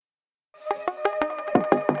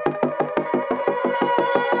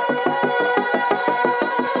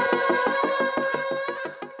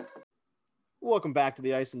Welcome back to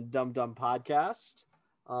the Ice and Dum Dum podcast.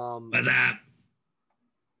 What's up?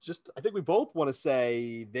 I think we both want to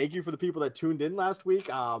say thank you for the people that tuned in last week.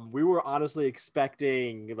 We were honestly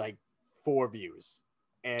expecting like 4 views,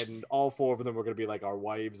 and all 4 of them were going to be like our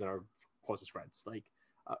wives and our closest friends. Like,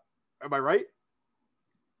 am I right?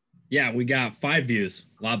 Yeah, we got 5 views.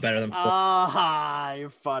 A lot better than 4. You're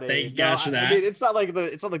funny. Thank you guys for that. I mean, it's not like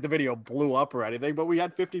the video blew up or anything, but we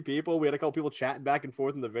had 50 people. We had a couple people chatting back and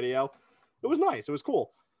forth in the video. It was nice. It was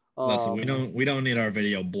cool. Listen, we don't need our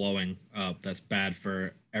video blowing up. That's bad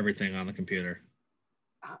for everything on the computer.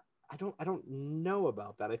 I don't know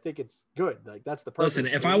about that. I think it's good. Like, that's the purpose.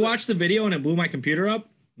 Listen, if I watch the video and it blew my computer up,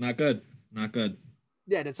 not good. Not good.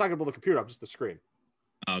 Yeah, and it's not gonna blow the computer up, just the screen.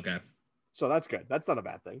 Oh, okay. So that's good. That's not a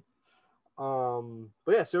bad thing.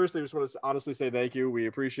 But yeah, seriously, we just want to honestly say thank you. We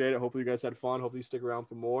appreciate it. Hopefully you guys had fun. Hopefully you stick around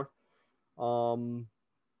for more. And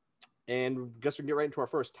I guess we can get right into our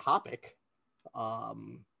first topic.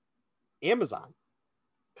 Amazon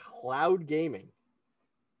cloud gaming,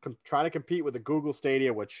 trying to compete with the Google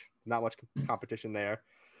Stadia, which not much competition there,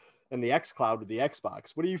 and the xCloud with the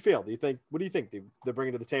Xbox. What do you feel? What do you think they're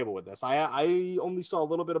bringing to the table with this? I only saw a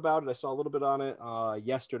little bit about it. I saw a little bit on it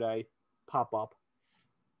yesterday pop up.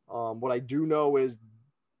 What I do know is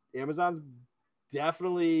Amazon's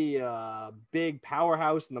definitely a big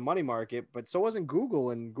powerhouse in the money market, but so wasn't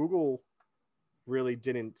Google, and Google really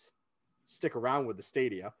didn't stick around with the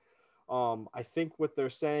Stadia. I think what they're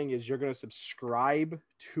saying is you're going to subscribe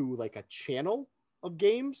to like a channel of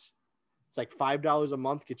games. It's like $5 a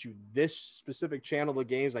month gets you this specific channel of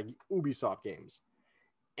games, like Ubisoft games.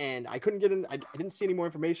 And I couldn't get in. I didn't see any more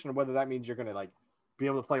information on whether that means you're going to like be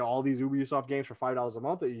able to play all these Ubisoft games for $5 a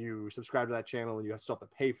month, that you subscribe to that channel and you still have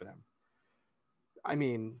to pay for them. I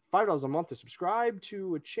mean, $5 a month to subscribe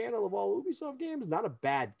to a channel of all Ubisoft games, not a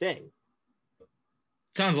bad thing.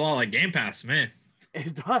 Sounds a lot like Game Pass, man.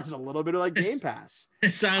 It does a little bit of like Game Pass.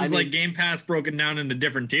 It sounds like Game Pass broken down into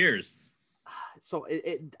different tiers. So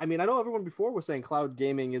I mean, I know everyone before was saying cloud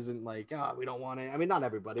gaming isn't like, we don't want it. I mean, not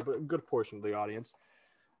everybody, but a good portion of the audience.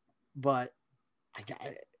 But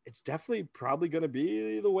it's definitely probably going to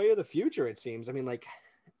be the way of the future, it seems. I mean, like,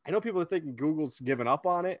 I know people are thinking Google's given up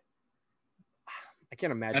on it. I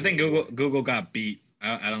can't imagine. I think Google got beat.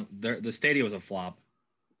 I don't. The Stadia was a flop.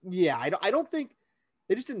 Yeah, I don't think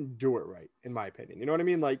they just didn't do it right, in my opinion. You know what I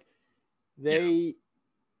mean? Like, they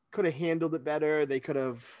could have handled it better. They could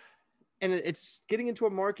have, and it's getting into a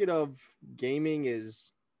market of gaming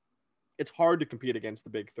it's hard to compete against the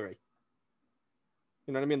big 3.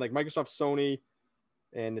 You know what I mean? Like Microsoft, Sony,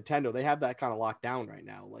 and Nintendo, they have that kind of locked down right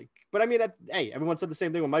now. Like, but I mean, hey, everyone said the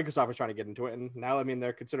same thing when Microsoft was trying to get into it, and now I mean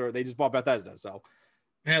they just bought Bethesda. So,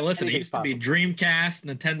 hey, listen, it used to be Dreamcast,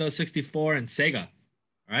 Nintendo 64, and Sega.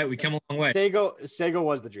 All right, we came a long way. Sega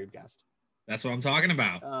was the Dreamcast. That's what I'm talking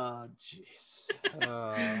about. Oh, jeez.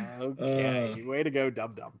 Okay, way to go,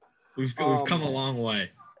 Dum Dum. We've come a long way.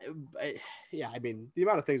 Yeah, I mean, the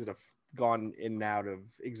amount of things that have gone in and out of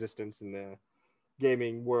existence in the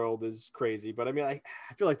gaming world is crazy. But I mean, I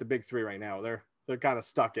feel like the big 3 right now, they're kind of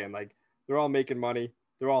stuck in. Like, they're all making money.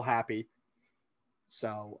 They're all happy.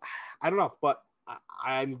 So, I don't know. But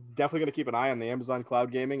I'm definitely going to keep an eye on the Amazon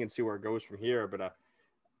cloud gaming and see where it goes from here. But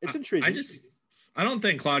it's intriguing. I don't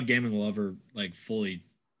think cloud gaming will ever like fully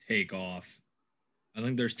take off. I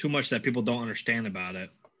think there's too much that people don't understand about it.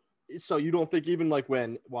 So you don't think even like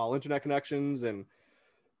while internet connections and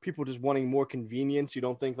people just wanting more convenience, you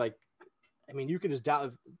don't think like, I mean, you can just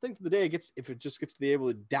think of the day if it just gets to be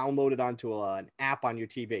able to download it onto an app on your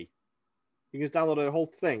TV. You can just download the whole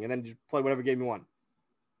thing and then just play whatever game you want.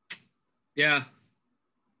 Yeah.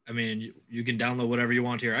 I mean, you can download whatever you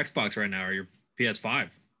want to your Xbox right now or your PS5.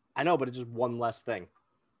 I know, but it's just one less thing.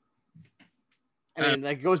 I mean,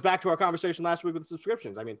 like, it goes back to our conversation last week with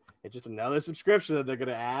subscriptions. I mean, it's just another subscription that they're going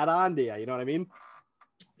to add on to you. You know what I mean?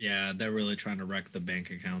 Yeah, they're really trying to wreck the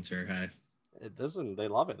bank accounts here. Hey, they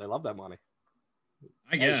love it. They love that money.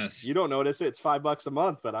 I guess you don't notice it. It's $5 a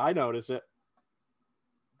month, but I notice it.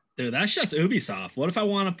 Dude, that's just Ubisoft. What if I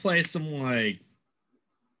want to play some like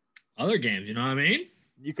other games? You know what I mean?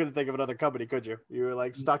 You couldn't think of another company, could you? You were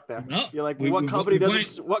like stuck there. No, you're like, what company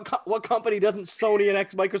doesn't Sony and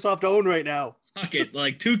Microsoft own right now? Fuck it,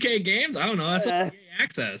 like 2K games. I don't know. That's like EA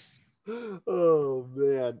Access. Oh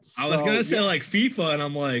man, I was gonna say like FIFA, and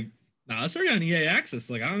I'm like, nah, that's already on EA Access.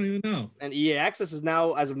 Like, I don't even know. And EA Access is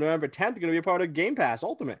now, as of November 10th, going to be a part of Game Pass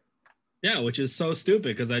Ultimate. Yeah, which is so stupid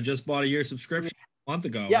because I just bought a year subscription a month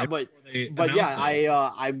ago. Yeah, right but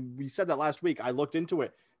yeah, we said that last week. I looked into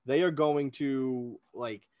it. They are going to,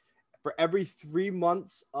 like, for every 3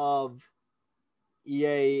 months of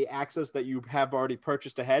EA Access that you have already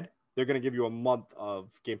purchased ahead, they're going to give you a month of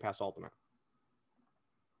Game Pass Ultimate.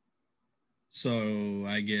 So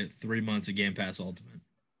I get 3 months of Game Pass Ultimate.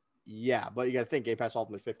 Yeah, but you got to think Game Pass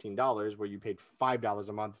Ultimate $15, where you paid $5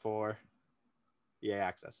 a month for EA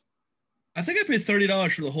Access. I think I paid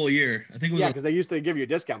 $30 for the whole year. I think it was because they used to give you a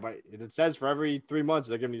discount, but it says for every 3 months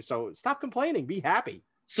they're giving you. So stop complaining. Be happy.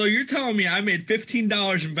 So you're telling me I made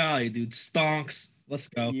 $15 in value, dude? Stonks. Let's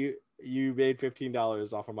go. You made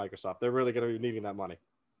 $15 off of Microsoft. They're really going to be needing that money.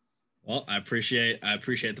 Well, I appreciate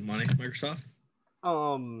the money, Microsoft.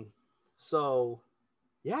 So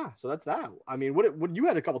yeah, so that's that. I mean, what you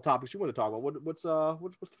had a couple topics you want to talk about. What's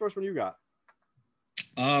the first one you got?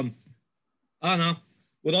 I don't know.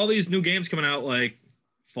 With all these new games coming out, like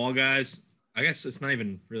Fall Guys, I guess it's not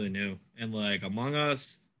even really new, and like Among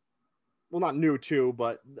Us. Well, not new too,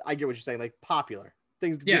 but I get what you're saying. Like popular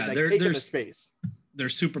things. Yeah, like taking the space. They're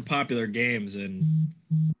super popular games, and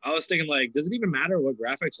I was thinking, like, does it even matter what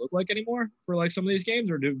graphics look like anymore for like some of these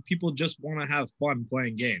games, or do people just want to have fun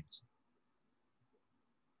playing games?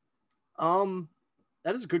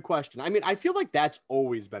 That is a good question. I mean, I feel like that's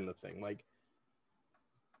always been the thing. Like,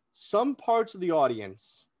 some parts of the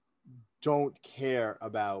audience don't care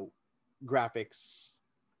about graphics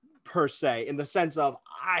per se, in the sense of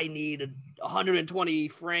I need 120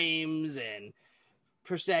 frames and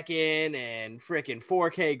per second and freaking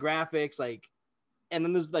 4K graphics, like, and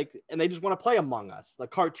then there's like, and they just want to play Among Us,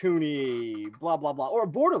 like cartoony, blah blah blah, or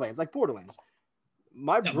Borderlands, like Borderlands.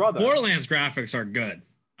 My brother, Borderlands graphics are good.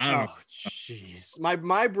 I don't know. Jeez,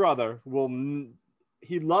 my brother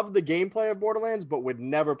he loved the gameplay of Borderlands, but would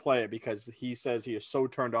never play it because he says he is so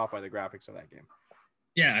turned off by the graphics of that game.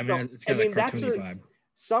 Yeah, I mean, it's got a cartoony vibe.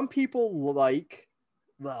 Some people like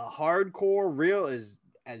the hardcore real, is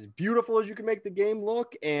as beautiful as you can make the game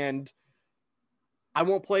look, and I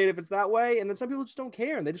won't play it if it's that way. And then some people just don't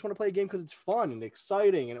care, and they just want to play a game because it's fun and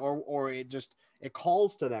exciting, and or it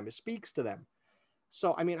calls to them, it speaks to them.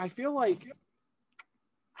 So I mean, I feel like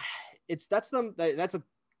that's a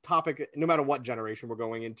topic no matter what generation we're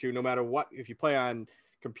going into, no matter what, if you play on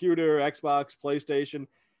computer, Xbox, PlayStation,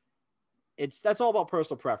 that's all about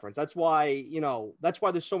personal preference. That's why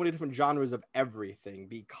there's so many different genres of everything,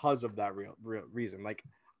 because of that real reason. Like,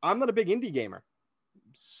 I'm not a big indie gamer.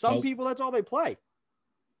 Some people, that's all they play.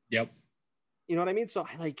 Yep. You know what I mean? So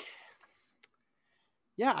I think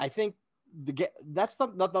that's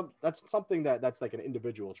something that's like an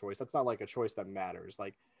individual choice. That's not like a choice that matters.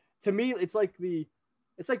 Like, to me, it's like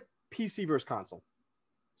PC versus console.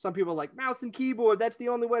 Some people are like mouse and keyboard. That's the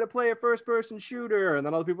only way to play a first-person shooter. And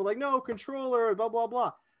then other people are like, no, controller, blah, blah,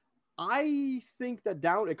 blah. I think that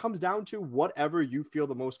it comes down to whatever you feel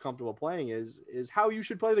the most comfortable playing is how you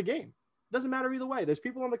should play the game. It doesn't matter either way. There's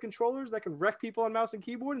people on the controllers that can wreck people on mouse and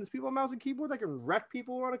keyboard, and there's people on mouse and keyboard that can wreck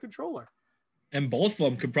people on a controller. And both of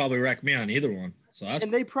them could probably wreck me on either one.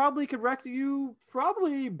 And they probably could wreck you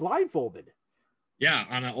probably blindfolded. Yeah,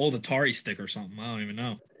 on an old Atari stick or something. I don't even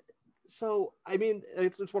know. So, I mean,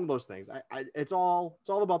 it's one of those things. It's all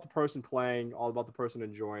about the person playing, all about the person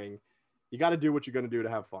enjoying. You got to do what you're going to do to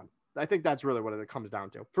have fun. I think that's really what it comes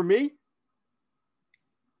down to. For me,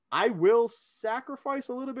 I will sacrifice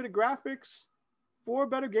a little bit of graphics for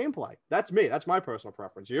better gameplay. That's me. That's my personal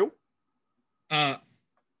preference. You? I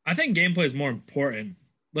think gameplay is more important.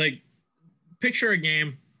 Like, picture a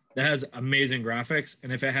game that has amazing graphics,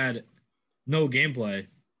 and if it had no gameplay,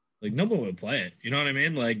 like, no one would play it. You know what I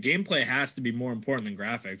mean? Like, gameplay has to be more important than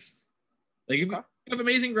graphics. Like, if you have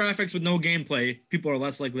amazing graphics with no gameplay, people are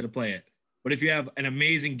less likely to play it. But if you have an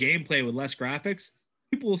amazing gameplay with less graphics,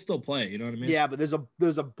 people will still play it. You know what I mean? Yeah, but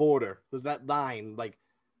there's a border. There's that line, like,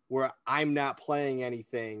 where I'm not playing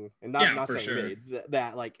anything, and not saying sure. me,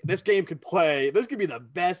 that like, this game could be the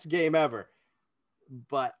best game ever,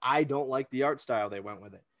 but I don't like the art style they went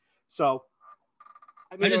with it. So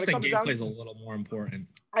I just think gameplay is a little more important.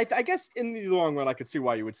 I guess in the long run, I could see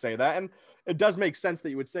why you would say that, and it does make sense that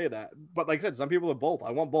you would say that. But like I said, some people are both.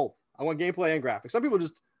 I want both. I want gameplay and graphics. Some people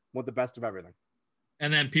just want the best of everything.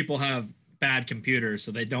 And then people have bad computers,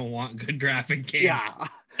 so they don't want good graphic games. Yeah,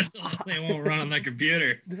 they won't run on their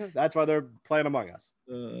computer. That's why they're playing Among Us.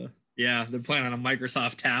 Yeah, they're playing on a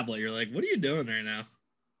Microsoft tablet. You're like, what are you doing right now?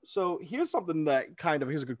 So here's something that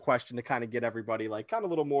here's a good question to kind of get everybody like kind of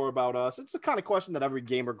a little more about us. It's the kind of question that every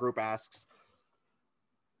gamer group asks.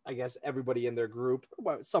 I guess everybody in their group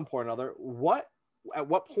at some point or another. At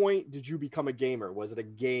what point did you become a gamer? Was it a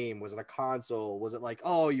game? Was it a console? Was it like,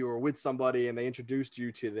 oh, you were with somebody and they introduced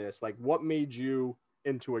you to this? Like, what made you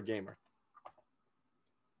into a gamer?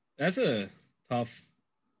 That's a tough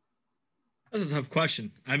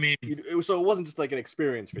question. I mean, so it wasn't just like an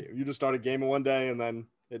experience for you. You just started gaming one day and then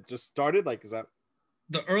it just started. Like, is that?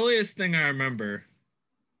 the earliest thing I remember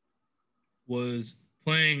was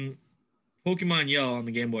playing Pokemon Yellow on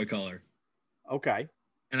the Game Boy Color, Okay.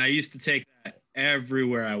 and I used to take that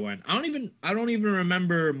everywhere I went. I don't even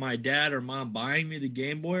remember my dad or mom buying me the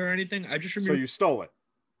Game Boy or anything. I just So remember, you stole it.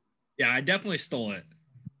 yeah, I definitely stole it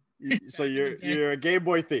So back in the you're day. you're a Game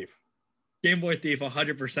Boy thief. Game Boy thief,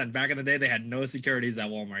 100%. Back in the day, they had no securities at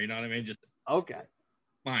Walmart. You know what I mean? Just Okay.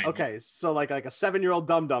 mine. Okay. So like a 7-year-old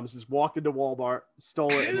dum dums just walked into Walmart,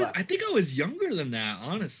 stole it, and I left. think I was younger than that,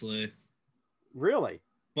 honestly. Really?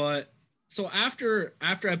 But so after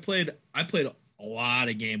I played a lot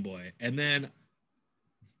of Game Boy, and then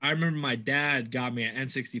I remember my dad got me an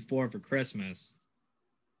N64 for Christmas,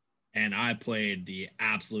 and I played the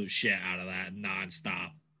absolute shit out of that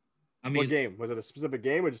nonstop. I What mean, game? Was it a specific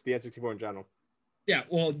game or just the N64 in general? yeah,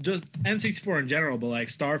 well, just N64 in general, but like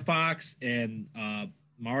Star Fox and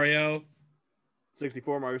Mario,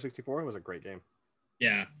 64, Mario 64 was a great game.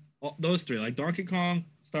 yeah, those three, like Donkey Kong,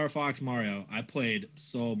 Star Fox, Mario, I played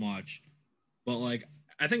so much. But like,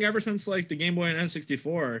 I think ever since like the Game Boy and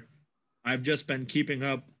N64, I've just been keeping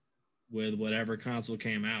up with whatever console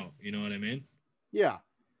came out. You know what I mean? Yeah.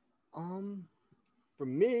 Um, for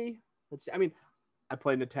me, let's see. I mean, I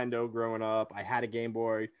played Nintendo growing up. I had a Game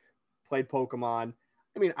Boy, played Pokemon.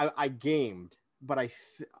 I mean, I gamed, but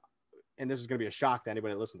and this is going to be a shock to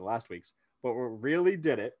anybody that listened to last week's, but what really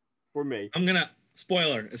did it for me, I'm gonna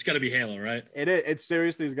spoiler. It's got to be Halo, right? it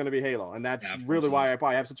seriously is going to be Halo, and that's Yeah, of really course it why is. I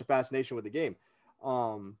probably have such a fascination with the game.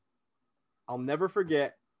 Um, I'll never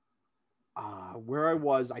forget where I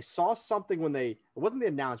was. I saw something when it wasn't the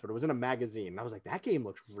announcement, it was in a magazine. And I was like, that game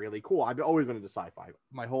looks really cool. I've always been into sci-fi.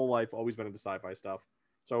 My whole life, always been into sci-fi stuff.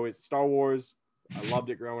 So it's Star Wars. I loved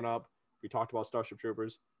it growing up. We talked about Starship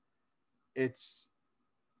Troopers. It's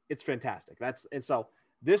it's fantastic. And so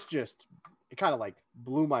this just it kind of like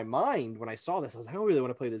blew my mind when I saw this. I was like, I don't really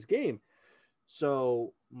want to play this game.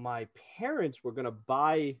 So my parents were gonna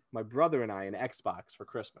buy my brother and I an Xbox for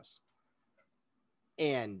Christmas.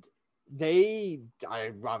 And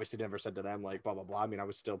I obviously never said to them like blah blah blah. I mean, I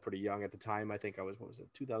was still pretty young at the time. I think I was, what was it,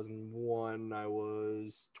 2001? I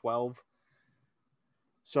was 12.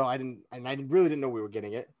 So really didn't know we were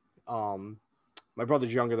getting it. um my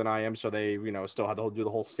brother's younger than I am, so they still had to do the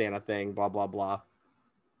whole Santa thing, blah blah blah.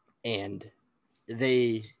 And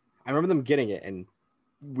they I remember them getting it, and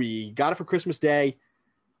we got it for Christmas Day,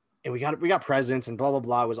 and we got presents and blah blah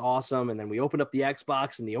blah. It was awesome. And then we opened up the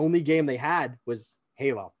Xbox, and the only game they had was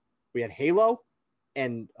Halo. We had Halo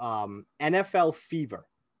and NFL Fever.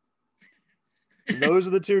 Those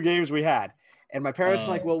are the two games we had. And my parents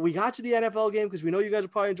were like, Uh, well, we got you the NFL game because we know you guys will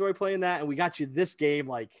probably enjoy playing that, and we got you this game.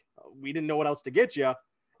 Like, we didn't know what else to get you,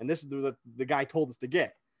 and this is the guy told us to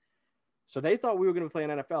get. So they thought we were going to play an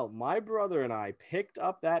NFL. My brother and I picked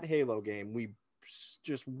up that Halo game. We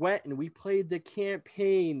just went and we played the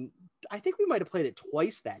campaign. I think we might have played it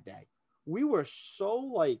twice that day. We were so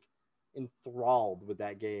like enthralled with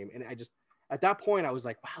that game. And at that point, I was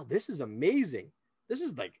like, wow, this is amazing. This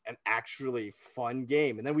is like an actually fun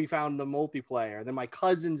game. And then we found the multiplayer. And then my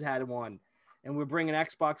cousins had one. And we're bringing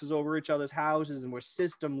Xboxes over each other's houses, and we're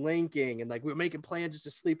system linking, and like we're making plans just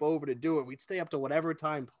to sleep over to do it. We'd stay up to whatever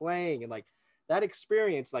time playing, and like that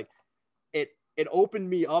experience, like it opened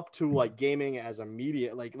me up to like gaming as a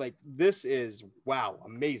media. Like this is, wow,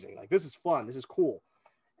 amazing. Like this is fun. This is cool.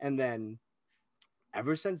 And then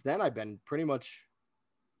ever since then, I've been pretty much,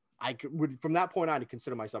 would from that point on to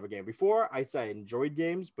consider myself a gamer. Before I say I enjoyed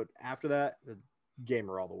games, but after that, the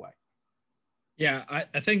gamer all the way. yeah,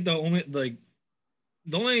 I think the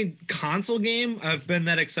only console game I've been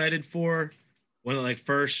that excited for when it like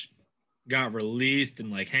first got released and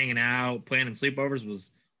like hanging out, playing in sleepovers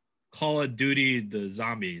was Call of Duty the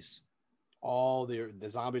Zombies. All the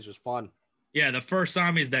zombies was fun. Yeah, the first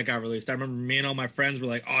zombies that got released. I remember me and all my friends were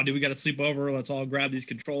like, "Oh, dude, we got to sleep over. Let's all grab these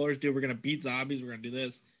controllers, dude. We're gonna beat zombies. We're gonna do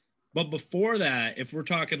this." But before that, if we're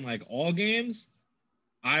talking like all games,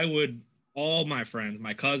 I would all my friends,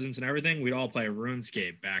 my cousins, and everything, we'd all play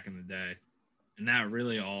RuneScape back in the day, and that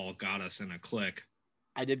really all got us in a click.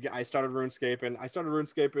 I started RuneScape,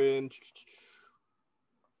 and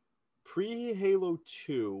pre Halo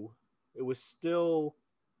 2. It was still,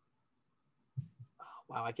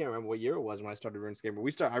 wow, I can't remember what year it was when I started RuneScape.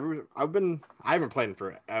 But I haven't played in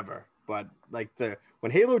forever. But like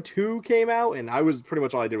when Halo 2 came out, and pretty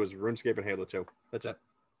much all I did was RuneScape and Halo 2. That's it.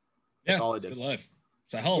 That's Yeah, all I it's a did. good life.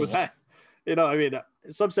 It's a It hell of was a life. that, I mean,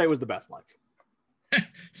 some say it was the best life.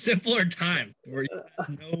 Simpler time where you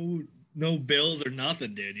had no bills or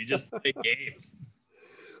nothing, dude. You just play games.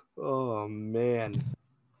 Oh man.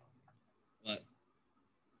 But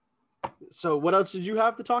So what else did you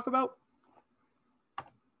have to talk about?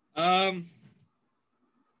 Um,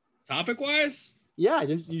 topic wise, Yeah,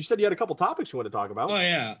 you said you had a couple topics you want to talk oh about.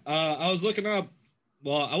 yeah. I was looking up.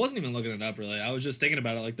 Well, I wasn't even looking it up really. I was just thinking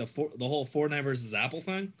about it, like the whole Fortnite versus Apple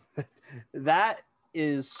thing. That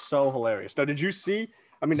is so hilarious. Now, did you see?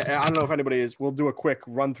 I mean, I don't know if anybody is. We'll do a quick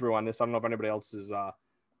run through on this. I don't know if anybody else has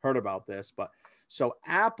heard about this, but so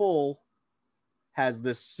Apple has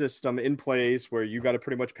this system in place where you got to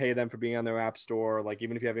pretty much pay them for being on their app store. Like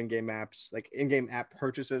even if you have in-game apps, like in-game app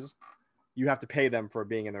purchases, you have to pay them for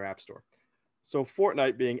being in their app store. So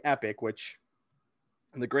Fortnite being Epic, which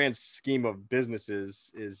in the grand scheme of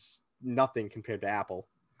businesses is nothing compared to Apple,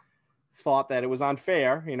 thought that it was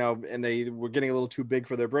unfair, and they were getting a little too big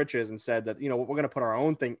for their britches and said that, we're going to put our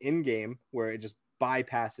own thing in game where it just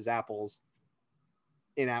bypasses Apple's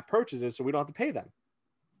in-app purchases so we don't have to pay them.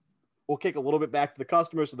 We'll kick a little bit back to the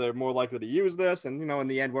customers so they're more likely to use this. And, in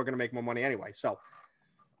the end, we're going to make more money anyway. So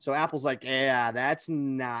Apple's like, yeah, that's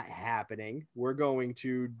not happening. We're going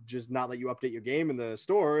to just not let you update your game in the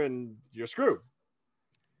store and you're screwed.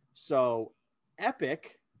 So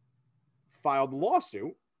Epic filed a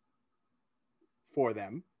lawsuit for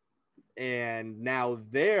them. And now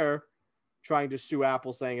they're trying to sue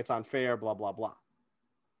Apple saying it's unfair, blah, blah, blah.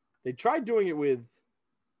 They tried doing it with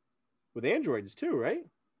Androids too, right?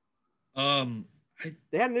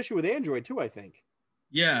 They had an issue with Android too, I think.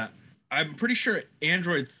 Yeah, I'm pretty sure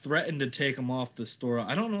Android threatened to take them off the store.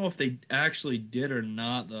 I don't know if they actually did or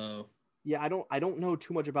not, though. Yeah, I don't know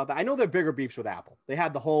too much about that. I know they're bigger beefs with Apple. They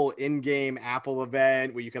had the whole in-game Apple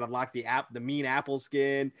event where you could unlock the mean Apple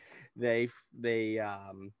skin. They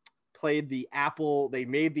played the Apple. They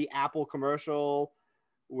made the Apple commercial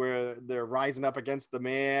where they're rising up against the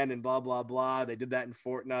man and blah blah blah. They did that in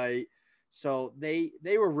Fortnite. So they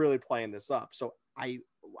were really playing this up. So I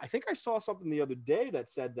think I saw something the other day that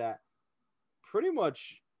said that pretty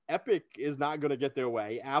much Epic is not going to get their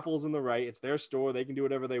way. Apple's in the right. It's their store. They can do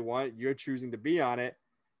whatever they want. You're choosing to be on it.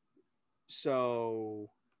 So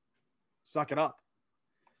suck it up.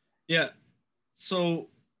 Yeah. So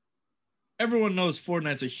everyone knows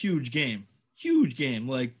Fortnite's a huge game. Huge game.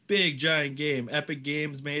 Like big, giant game. Epic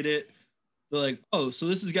Games made it. They're like, oh, so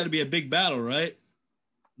this has got to be a big battle, right?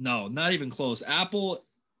 No, not even close. Apple,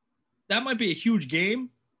 that might be a huge game,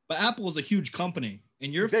 but Apple is a huge company.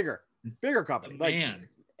 And you're bigger company. Like, man.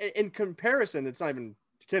 In comparison, it's not even,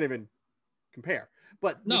 you can't even compare.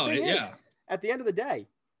 But the thing is, at the end of the day,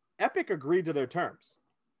 Epic agreed to their terms.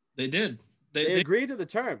 They did. They agreed to the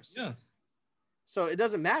terms. Yeah. So it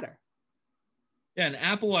doesn't matter. Yeah, and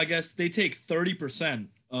Apple, I guess they take 30%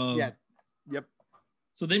 of. Yeah. Yep.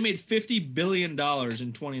 So they made $50 billion in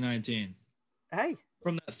 2019. Hey.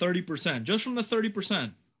 From that 30%, just from the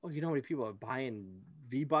 30%. Oh, you know how many people are buying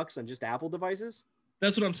V-Bucks on just Apple devices?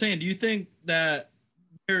 That's what I'm saying. Do you think that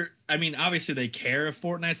I mean, obviously they care if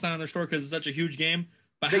Fortnite's not on their store because it's such a huge game,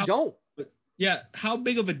 but they don't. Yeah, how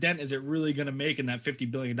big of a dent is it really going to make in that $50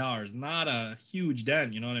 billion? Not a huge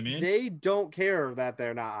dent, you know what I mean? They don't care that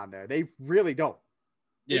they're not on there. They really don't.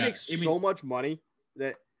 They make so much money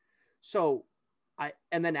that. So,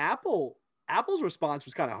 and then Apple's response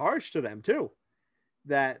was kind of harsh to them too.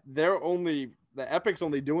 That the Epic's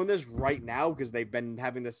only doing this right now because they've been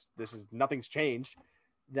having this. Nothing's changed.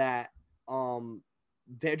 That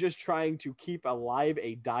they're just trying to keep alive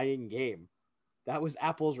a dying game. That was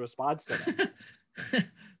Apple's response to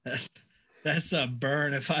that. That's a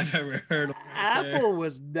burn if I've ever heard of it. Apple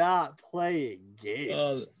was not playing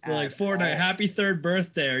games. Like Fortnite, happy third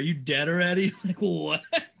birthday. Are you dead already? Like what?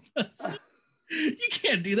 You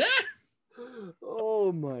can't do that.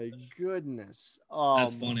 Oh my goodness.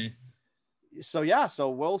 That's funny. So yeah, so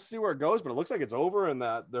we'll see where it goes, but it looks like it's over and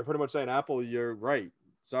that they're pretty much saying, Apple, you're right.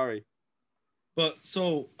 Sorry. But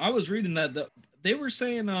so I was reading that they were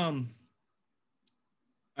saying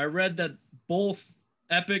I read that both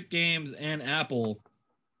Epic Games and Apple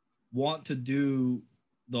want to do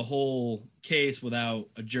the whole case without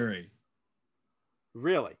a jury.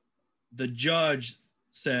 Really? The judge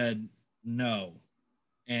said no.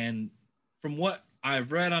 And from what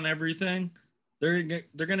I've read on everything, they're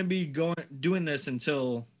going to be doing this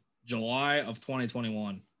until July of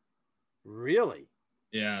 2021. Really?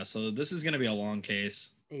 Yeah, so this is going to be a long case.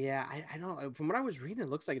 Yeah, I don't know. From what I was reading, it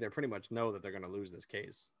looks like they pretty much know that they're going to lose this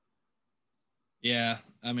case. Yeah,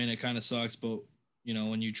 I mean, it kind of sucks, but, you know,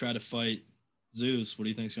 when you try to fight Zeus, what do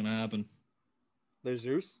you think's going to happen? There's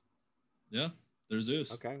Zeus? Yeah, there's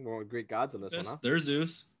Zeus. Okay, we're with Greek gods on this one, huh? There's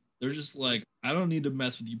Zeus. They're just like, I don't need to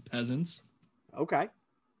mess with you peasants. Okay.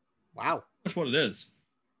 Wow. That's what it is.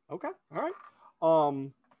 Okay, all right.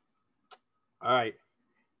 All right.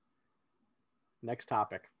 Next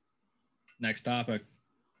topic. Next topic.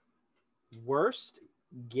 Worst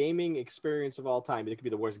gaming experience of all time. It could be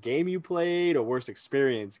the worst game you played or worst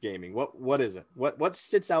experience gaming. What is it? What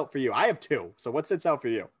sits out for you? I have two. So what sits out for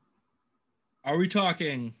you? Are we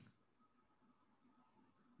talking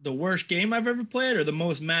the worst game I've ever played or the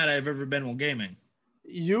most mad I've ever been while gaming?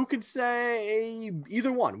 You could say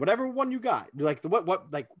either one, whatever one you got. Like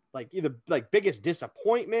like either like biggest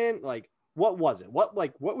disappointment, like what was it? What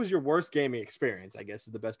was your worst gaming experience, I guess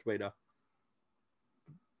is the best way to.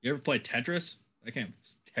 You ever played Tetris? That game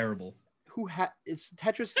was terrible. It's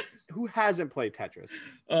Tetris. Who hasn't played Tetris?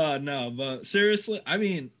 No, but seriously, I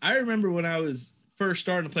mean, I remember when I was first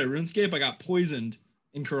starting to play RuneScape, I got poisoned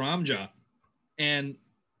in Karamja and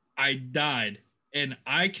I died. And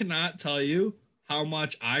I cannot tell you how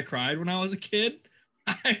much I cried when I was a kid.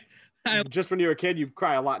 I Just when you were a kid, you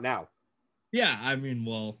cry a lot now. Yeah, I mean,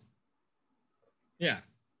 well, yeah,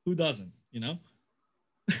 who doesn't,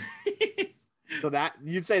 So that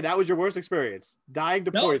you'd say that was your worst experience, dying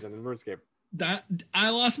to poison in RuneScape. I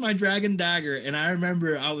lost my dragon dagger, and I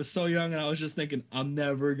remember I was so young, and I was just thinking, I'm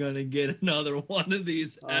never gonna get another one of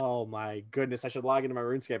these. Oh my goodness! I should log into my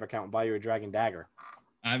RuneScape account and buy you a dragon dagger.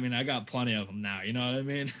 I mean, I got plenty of them now. You know what I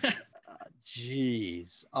mean?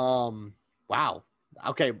 Jeez. Wow.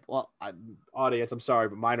 Okay. Well, audience, I'm sorry,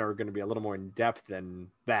 but mine are going to be a little more in depth than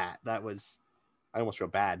that. That was, I almost feel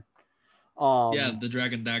bad. Yeah, the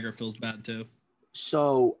dragon dagger feels bad too.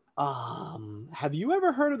 So, have you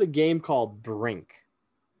ever heard of the game called Brink?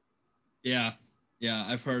 Yeah,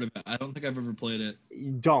 I've heard of it. I don't think I've ever played it.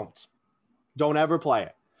 Don't ever play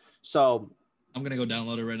it. So, I'm gonna go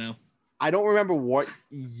download it right now. I don't remember what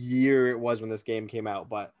year it was when this game came out,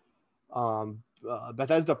 but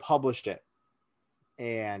Bethesda published it,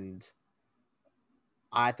 and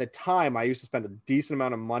at the time, I used to spend a decent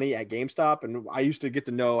amount of money at GameStop, and I used to go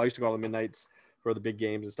to the midnights for the big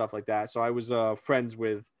games and stuff like that. So I was friends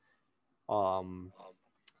with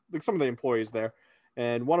like some of the employees there,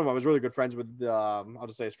 and one of them I was really good friends with. I'll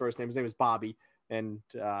just say his first name. His name is Bobby, and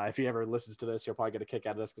if he ever listens to this, he'll probably get a kick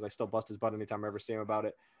out of this because I still bust his butt anytime I ever see him about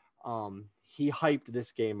it. He hyped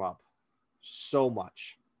this game up so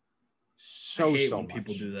much. I hate when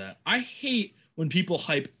people do that. I hate when people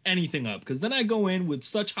hype anything up because then I go in with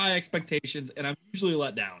such high expectations and I'm usually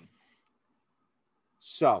let down.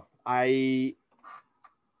 So I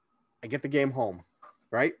get the game home,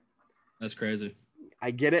 right? That's crazy.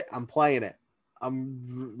 I get it. I'm playing it.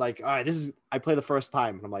 I'm like, all right, I play the first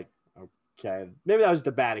time. And I'm like, okay, maybe that was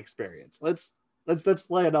the bad experience. Let's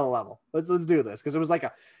play another level. Let's do this. Cause it was like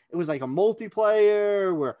a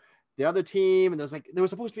multiplayer where the other team, and there was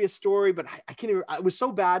supposed to be a story, but I can't even, it was so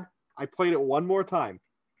bad. I played it one more time.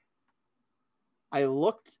 I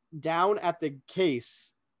looked down at the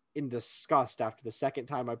case in disgust after the second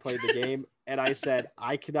time I played the game. And I said,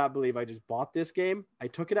 I cannot believe I just bought this game. I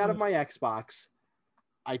took it out of my Xbox.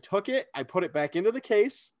 I took it, I put it back into the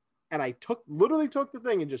case, and I literally took the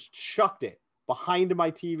thing and just chucked it behind my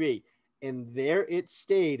TV. And there it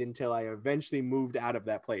stayed until I eventually moved out of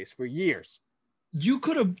that place for years. You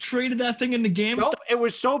could have traded that thing into GameStop. Nope, it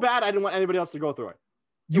was so bad I didn't want anybody else to go through it.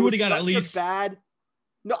 You would have got at least bad.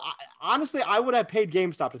 No, honestly, I would have paid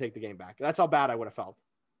GameStop to take the game back. That's how bad I would have felt.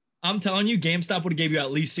 I'm telling you, GameStop would have gave you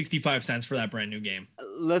at least 65 cents for that brand new game.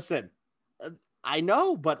 Listen, I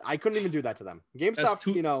know, but I couldn't even do that to them. GameStop,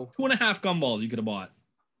 2.5 gumballs you could have bought.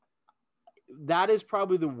 That is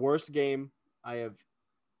probably the worst game I have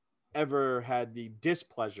ever had the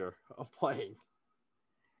displeasure of playing.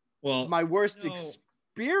 Well, my worst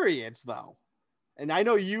experience, though, and I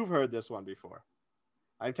know you've heard this one before.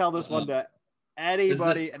 I tell this one to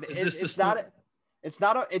anybody, and it's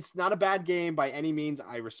not a bad game by any means.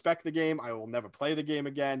 I respect the game. I will never play the game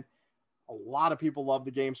again. A lot of people love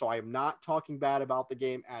the game, so I am not talking bad about the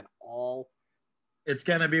game at all. It's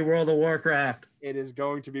gonna be World of Warcraft. It is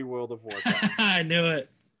going to be World of Warcraft. I knew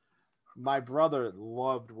it. My brother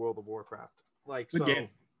loved World of Warcraft. Good game.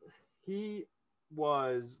 He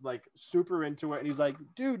was like super into it, and he's like,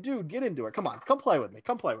 dude, get into it. Come on, come play with me.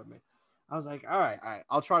 I was like, all right,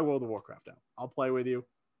 I'll try World of Warcraft out. I'll play with you.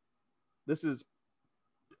 This is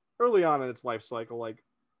early on in its life cycle. Like,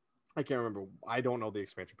 I can't remember. I don't know the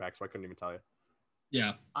expansion pack, so I couldn't even tell you.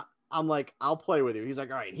 Yeah. I'm like, I'll play with you. He's like,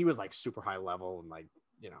 all right. He was like super high level and like,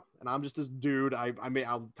 and I'm just this dude. I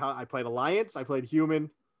played Alliance. I played Human.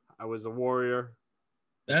 I was a warrior.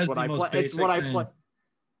 That's what I play. It's what I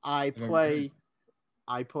play.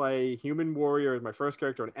 I play Human Warrior as my first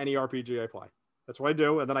character in any RPG I play. That's what I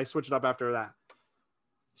do, and then I switch it up after that.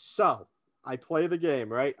 So I play the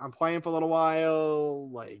game, right? I'm playing for a little while,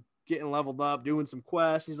 like getting leveled up, doing some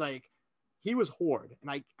quests. He was Horde, and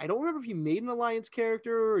I don't remember if he made an Alliance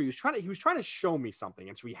character or he was trying to show me something,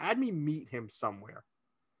 and so he had me meet him somewhere.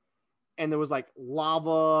 and there was like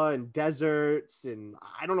lava and deserts, and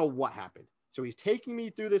I don't know what happened. So he's taking me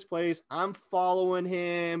through this place. I'm following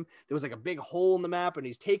him. There was like a big hole in the map, and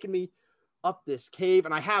he's taking me up this cave,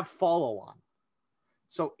 and I have follow on.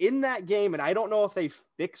 So in that game, and I don't know if they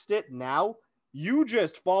fixed it now, you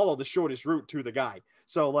just follow the shortest route to the guy.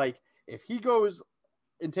 So like if he goes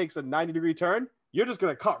and takes a 90-degree turn, you're just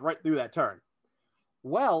going to cut right through that turn.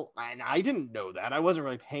 Well, and I didn't know that. I wasn't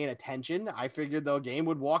really paying attention. I figured the game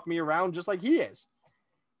would walk me around just like he is.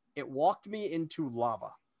 It walked me into lava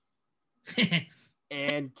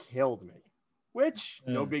and killed me, which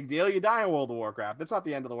no big deal. You die in World of Warcraft. That's not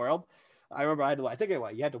the end of the world. I remember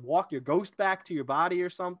you had to walk your ghost back to your body or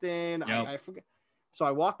something. Yep. I forget. So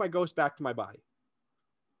I walked my ghost back to my body.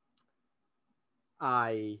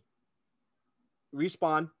 I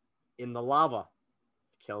respawn in the lava.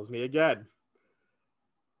 Kills me again.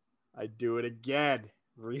 I do it again.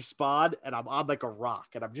 Respawn, and I'm on like a rock,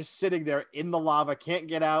 and I'm just sitting there in the lava. Can't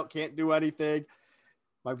get out. Can't do anything.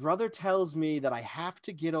 My brother tells me that I have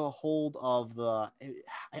to get a hold of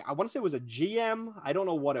I want to say it was a GM. I don't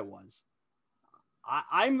know what it was.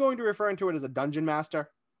 I'm going to refer to it as a dungeon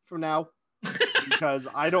master from now because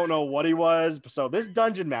I don't know what he was. So this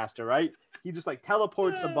dungeon master, right? He just like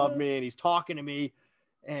teleports above me and he's talking to me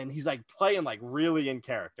and he's like playing like really in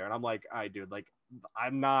character. And I'm like, all right, dude, like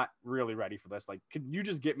I'm not really ready for this. Like, can you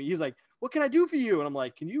just get me? He's like, what can I do for you? And I'm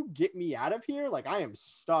like, can you get me out of here? Like I am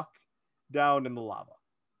stuck down in the lava.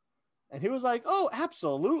 And he was like, oh,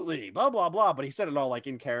 absolutely, blah, blah, blah. But he said it all like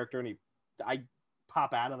in character and I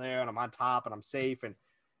pop out of there and I'm on top and I'm safe. And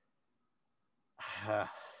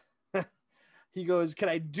he goes, can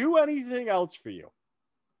I do anything else for you?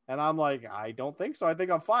 And I'm like, I don't think so. I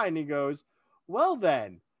think I'm fine. And he goes, well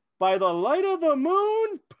then, by the light of the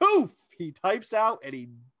moon, poof, he types out and he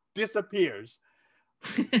disappears.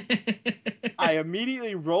 I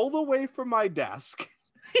immediately rolled away from my desk.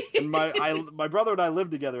 And my brother and I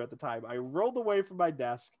lived together at the time. I rolled away from my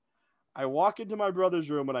desk. I walk into my brother's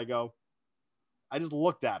room and I just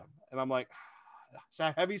looked at him and I'm like, it's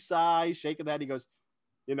a heavy sigh, shaking that. He goes,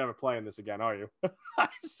 you're never playing this again, are you? I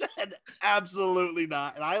said, absolutely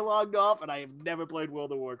not. And I logged off and I have never played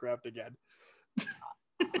World of Warcraft again.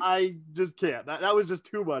 I just can't. That was just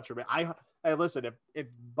too much for me. I listen, if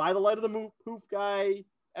by the light of the moon poof guy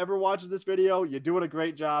ever watches this video, you're doing a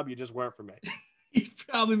great job. You just weren't for me. He's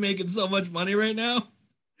probably making so much money right now.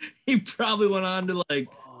 He probably went on to like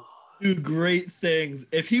do great things.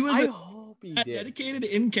 If he was dedicated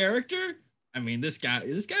in character, I mean, this guy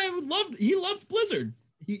loved Blizzard.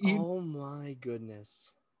 Oh my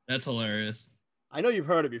goodness. That's hilarious. I know you've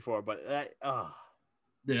heard it before, but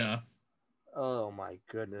yeah. Oh my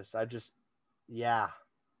goodness. I'm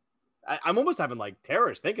almost having like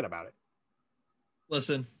terrors thinking about it.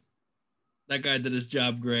 Listen, that guy did his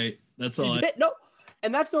job great. That's all. No,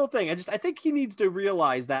 and that's the thing. I think he needs to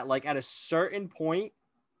realize that like at a certain point,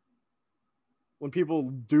 when people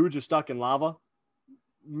do just stuck in lava,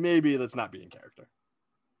 maybe let's not be in character.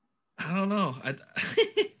 I don't know.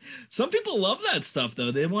 Some people love that stuff though.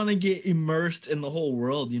 They want to get immersed in the whole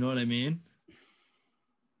world. You know what I mean?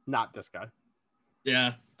 Not this guy.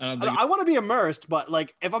 Yeah. I want to be immersed, but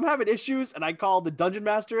like if I'm having issues and I call the dungeon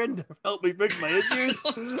master in to help me fix my issues,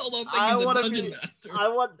 I want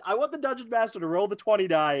the dungeon master to roll the 20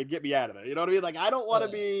 die and get me out of there. You know what I mean? Like I don't want to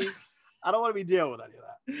be dealing with any of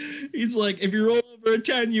that. He's like, if you roll over a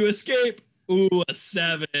 10, you escape. Ooh, a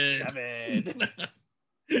 7.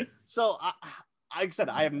 So like I said,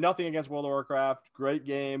 I have nothing against World of Warcraft. Great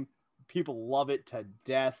game. People love it to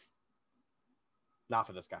death. Not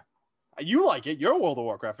for this guy. You like it. You're a World of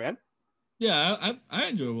Warcraft fan. Yeah, I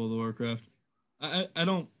enjoy World of Warcraft. I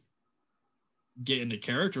don't get into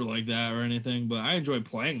character like that or anything, but I enjoy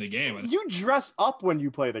playing the game. You dress up when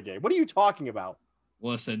you play the game. What are you talking about?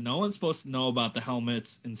 Listen, no one's supposed to know about the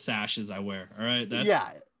helmets and sashes I wear. All right, that's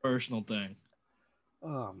a personal thing.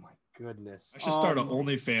 Oh my goodness! I should start an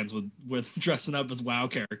OnlyFans with dressing up as WoW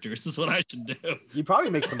characters. This is what I should do. You'd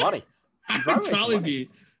probably make some money. I'd probably be.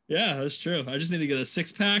 Yeah, that's true. I just need to get a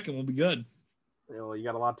 6-pack and we'll be good. Well, you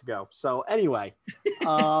got a lot to go. So anyway,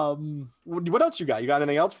 what else you got? You got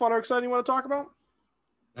anything else fun or exciting you want to talk about?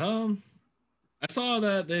 I saw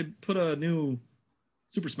that they put a new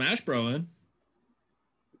Super Smash Bro in.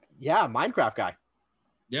 Yeah, Minecraft guy.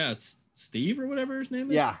 Yeah, it's Steve or whatever his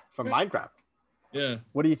name is. Yeah, from Minecraft. Yeah.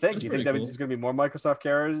 What do you think? Do you think that there's going to be more Microsoft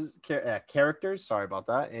characters? Sorry about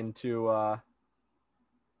that. Into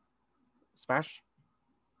Smash.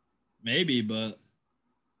 Maybe, but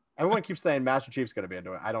everyone keeps saying Master Chief's going to be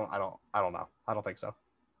into it. I don't know. I don't think so.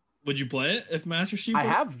 Would you play it if Master Chief? I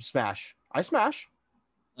have Smash. I Smash.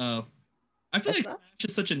 Oh, I feel like Smash? Smash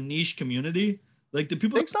is such a niche community. Like the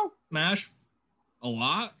people Think that so? Smash a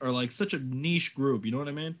lot are like such a niche group. You know what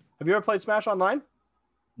I mean? Have you ever played Smash Online?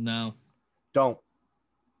 No. Don't.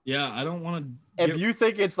 Yeah, I don't want to If get. you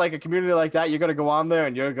think it's like a community like that, you're gonna go on there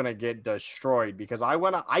and you're gonna get destroyed because I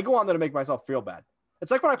go on there to make myself feel bad. It's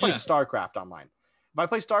like when I play Yeah. StarCraft online. If I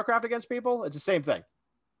play StarCraft against people, it's the same thing.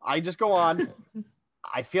 I just go on.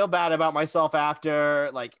 I feel bad about myself after.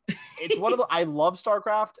 Like it's one of the. I love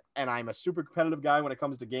StarCraft, and I'm a super competitive guy when it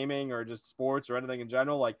comes to gaming or just sports or anything in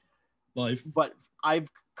general. Like, Life. but I've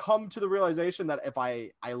come to the realization that if I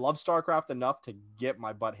love StarCraft enough to get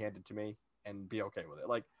my butt handed to me and be okay with it.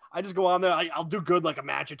 Like I just go on there, I'll do good like a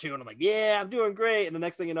match or two, and I'm like, yeah, I'm doing great. And the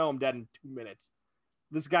next thing you know, I'm dead in 2 minutes.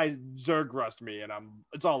 This guy's Zerg rust me, and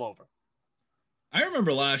it's all over. I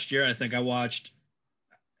remember last year, I think I watched,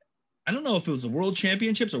 I don't know if it was the World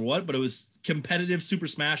Championships or what, but it was competitive Super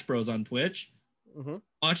Smash Bros. On Twitch. Mm-hmm.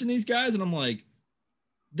 Watching these guys, and I'm like,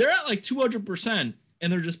 they're at like 200%,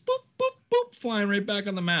 and they're just boop, boop, boop, flying right back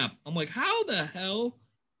on the map. I'm like, how the hell?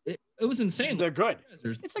 It was insane. They're good.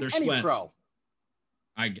 It's like any sweats. pro.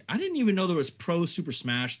 I didn't even know there was pro Super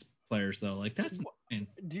Smash players though. Like that's insane.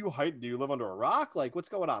 Do you live under a rock? Like what's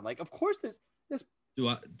going on? Like of course there's Do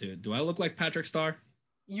I look like Patrick Star?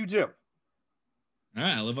 you do. All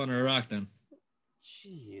right, I live under a rock then.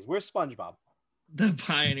 Jeez, where's SpongeBob? The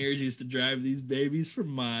pioneers used to drive these babies for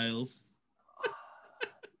miles.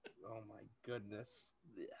 Oh my goodness.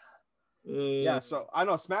 Yeah, so I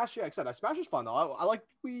know Smash. Yeah, like I said, Smash is fun though. I like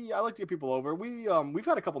to get people over. We've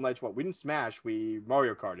had a couple nights. We didn't Smash. We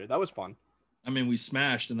Mario Karted. That was fun. I mean, we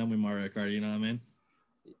smashed and then we Mario Kart. You know what I mean?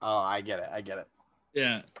 Oh, I get it.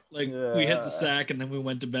 Yeah, like we hit the sack and then we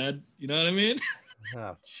went to bed. You know what I mean?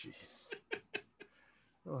 Oh, jeez.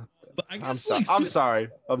 But I guess I'm sorry,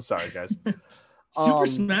 guys. Super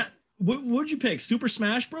Smash. What would you pick? Super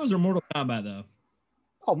Smash Bros. Or Mortal Kombat though?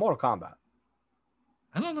 Oh, Mortal Kombat.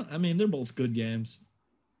 I don't know. I mean, they're both good games.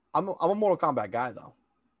 I'm a Mortal Kombat guy though.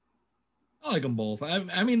 I like them both.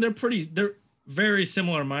 I mean, they're very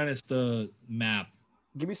similar minus the map.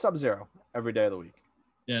 Give me Sub-Zero every day of the week.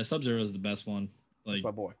 Yeah, Sub-Zero is the best one. Like That's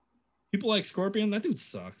my boy. people like Scorpion. That dude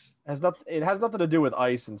sucks. It has nothing to do with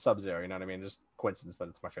Ice and Sub-Zero. You know what I mean? Just coincidence that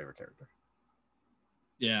it's my favorite character.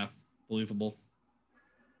 Yeah, believable.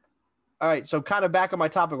 All right, so kind of back on my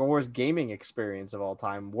topic of worst gaming experience of all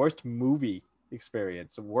time, worst movie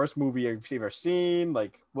experience, worst movie you've ever seen.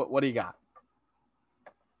 Like, what do you got?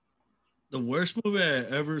 The worst movie I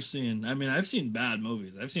ever seen. I mean, I've seen bad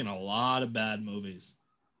movies. I've seen a lot of bad movies.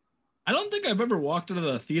 I don't think I've ever walked into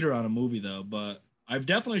the theater on a movie though, but I've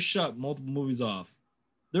definitely shut multiple movies off.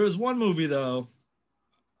 There was one movie though.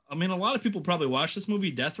 I mean, a lot of people probably watched this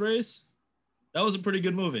movie, Death Race. That was a pretty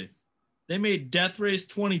good movie. They made Death Race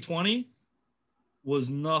 2020.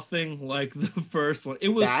 Was nothing like the first one. It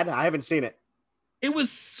was bad. I haven't seen it. It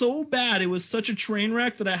was so bad. It was such a train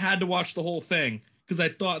wreck that I had to watch the whole thing because I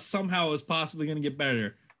thought somehow it was possibly going to get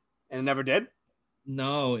better. And it never did?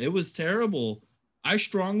 No, it was terrible. I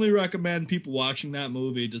strongly recommend people watching that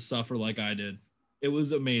movie to suffer like I did. It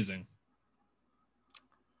was amazing.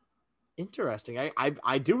 Interesting.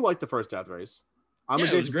 I do like the first Death Race. I'm a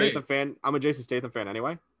Jason Statham fan. I'm a Jason Statham fan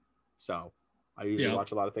anyway. So I usually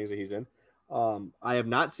watch a lot of things that he's in. I have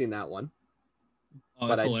not seen that one. Oh,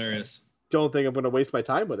 that's hilarious. Don't think I'm going to waste my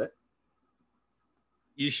time with it.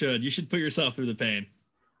 You should. You should put yourself through the pain.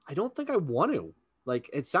 I don't think I want to. Like,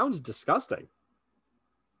 it sounds disgusting.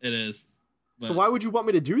 It is. So why would you want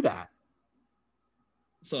me to do that?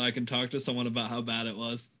 So I can talk to someone about how bad it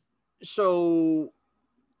was. So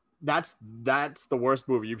that's the worst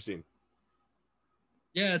movie you've seen.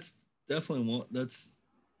 Yeah, it's definitely one. That's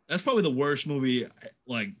probably the worst movie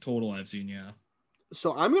like total I've seen. Yeah.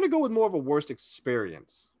 So I'm gonna go with more of a worst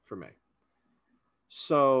experience for me.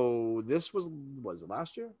 So this was it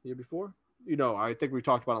last year, year before? You know, I think we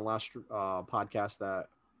talked about in last podcast that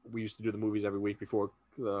we used to do the movies every week before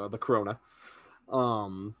the Corona.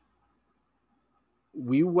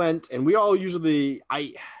 We went and we all usually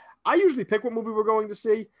I usually pick what movie we're going to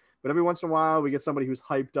see, but every once in a while we get somebody who's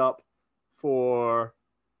hyped up for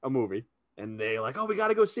a movie and they're like, oh, we got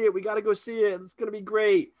to go see it. We got to go see it. It's going to be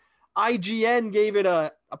great. IGN gave it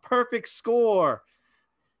a perfect score.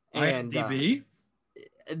 And IMDb?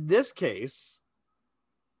 In this case,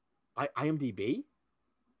 IMDb?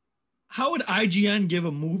 How would IGN give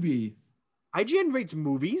a movie? IGN rates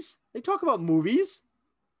movies. They talk about movies.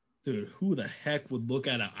 Dude, who the heck would look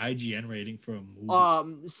at an IGN rating for a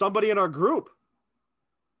movie? Somebody in our group.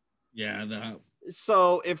 Yeah, that.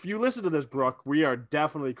 So if you listen to this, Brooke, we are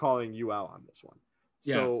definitely calling you out on this one.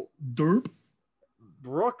 Yeah. So Derp.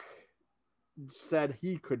 Brooke said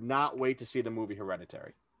he could not wait to see the movie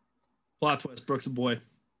Hereditary. Plot twist: Brooks a boy.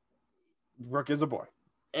 Brooke is a boy.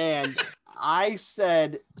 And I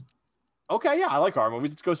said, okay, yeah, I like horror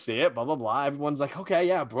movies. Let's go see it. Blah, blah, blah. Everyone's like, okay,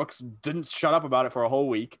 yeah. Brooks didn't shut up about it for a whole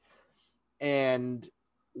week. And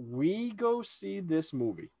we go see this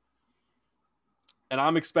movie. And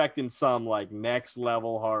I'm expecting some like next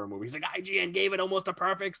level horror movie. He's like, IGN gave it almost a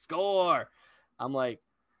perfect score. I'm like,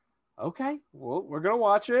 okay, well, we're going to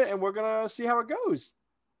watch it and we're going to see how it goes.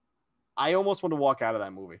 I almost want to walk out of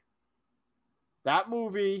that movie. That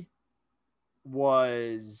movie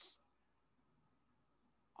was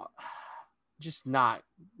just not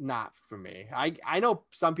for me. I know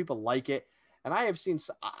some people like it, and I have seen,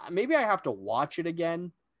 maybe I have to watch it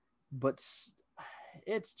again, but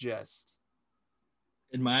it's just.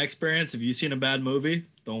 In my experience, if you've seen a bad movie,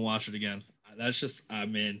 don't watch it again. That's just,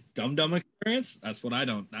 dumb experience. That's what I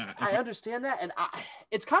don't. I understand that, and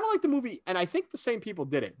it's kind of like the movie, and I think the same people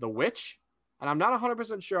did it, The Witch, and I'm not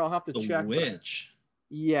 100% sure. I'll have to check. The Witch.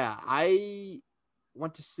 Yeah, I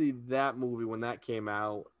went to see that movie when that came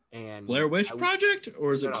out, and Blair Witch Project,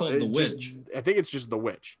 or is it called The Witch? I think it's just The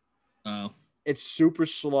Witch. Oh. It's super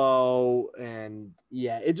slow, and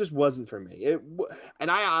yeah, it just wasn't for me.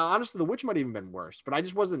 And I honestly, The Witch might have even been worse, but I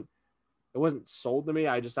just wasn't. It wasn't sold to me.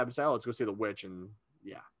 I just had to say, "Oh, let's go see The Witch," and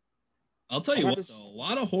yeah. I'll tell you what, though, a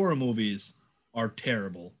lot of horror movies are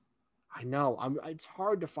terrible. I know. It's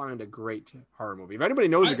hard to find a great horror movie. If anybody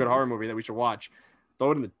knows a good horror movie that we should watch,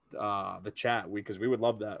 throw it in the chat, because we would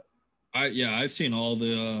love that. I've seen all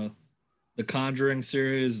the Conjuring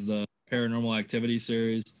series, the Paranormal Activity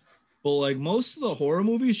series. But like most of the horror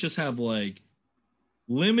movies just have like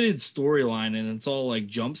limited storyline and it's all like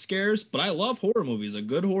jump scares. But I love horror movies. A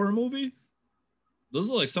good horror movie, those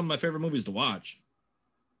are like some of my favorite movies to watch.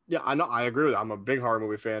 Yeah, I know. I agree with that. I'm a big horror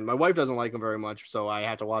movie fan. My wife doesn't like them very much, so I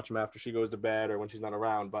have to watch them after she goes to bed or when she's not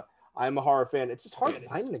around. But I'm a horror fan. It's just hard to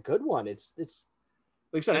find a good one. It's like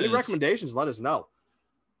I said, any recommendations, let us know.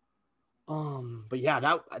 But yeah,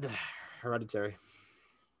 that Hereditary.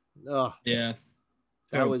 Oh yeah.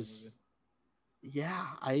 That was,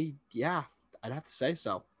 I'd have to say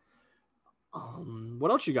so.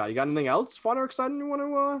 What else you got? You got anything else fun or exciting you want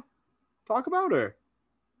to talk about, or?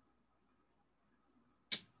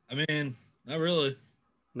 I mean, not really.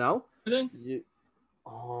 No. We're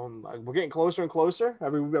getting closer and closer.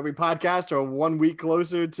 Every podcast are 1 week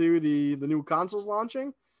closer to the new consoles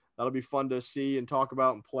launching. That'll be fun to see and talk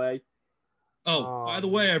about and play. Oh, by the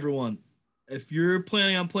way, everyone, if you're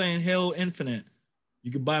planning on playing Halo Infinite,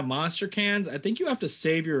 you can buy monster cans. I think you have to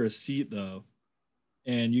save your receipt, though.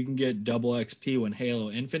 And you can get double XP when Halo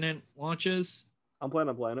Infinite launches. I'm planning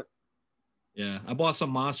on playing it. Yeah, I bought some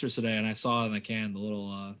monsters today, and I saw it in the can, the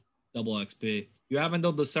little double XP. You have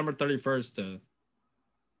until December 31st to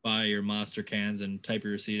buy your monster cans and type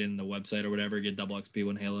your receipt in the website or whatever, get double XP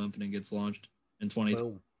when Halo Infinite gets launched in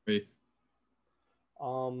 2023.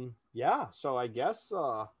 Yeah, so I guess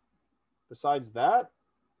besides that,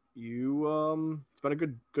 it's been a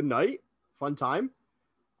good night, fun time.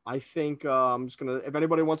 I think I'm just gonna, if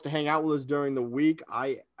anybody wants to hang out with us during the week,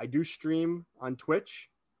 I do stream on Twitch,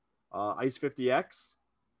 Ice50X.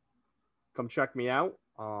 Come check me out.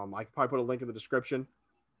 I could probably put a link in the description.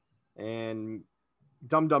 And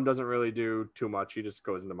Dum Dum doesn't really do too much. He just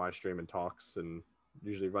goes into my stream and talks and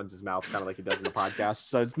usually runs his mouth kind of like he does in the podcast.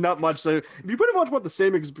 So it's not much. So if you pretty much want the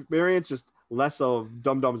same experience, just less of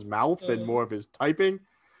Dum Dum's mouth and more of his typing.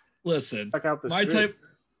 Listen, check out my type.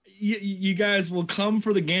 You guys will come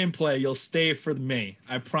for the gameplay. You'll stay for me.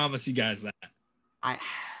 I promise you guys that. I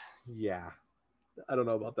don't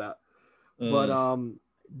know about that, but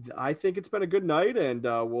I think it's been a good night, and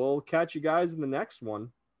we'll catch you guys in the next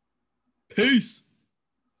one. Peace.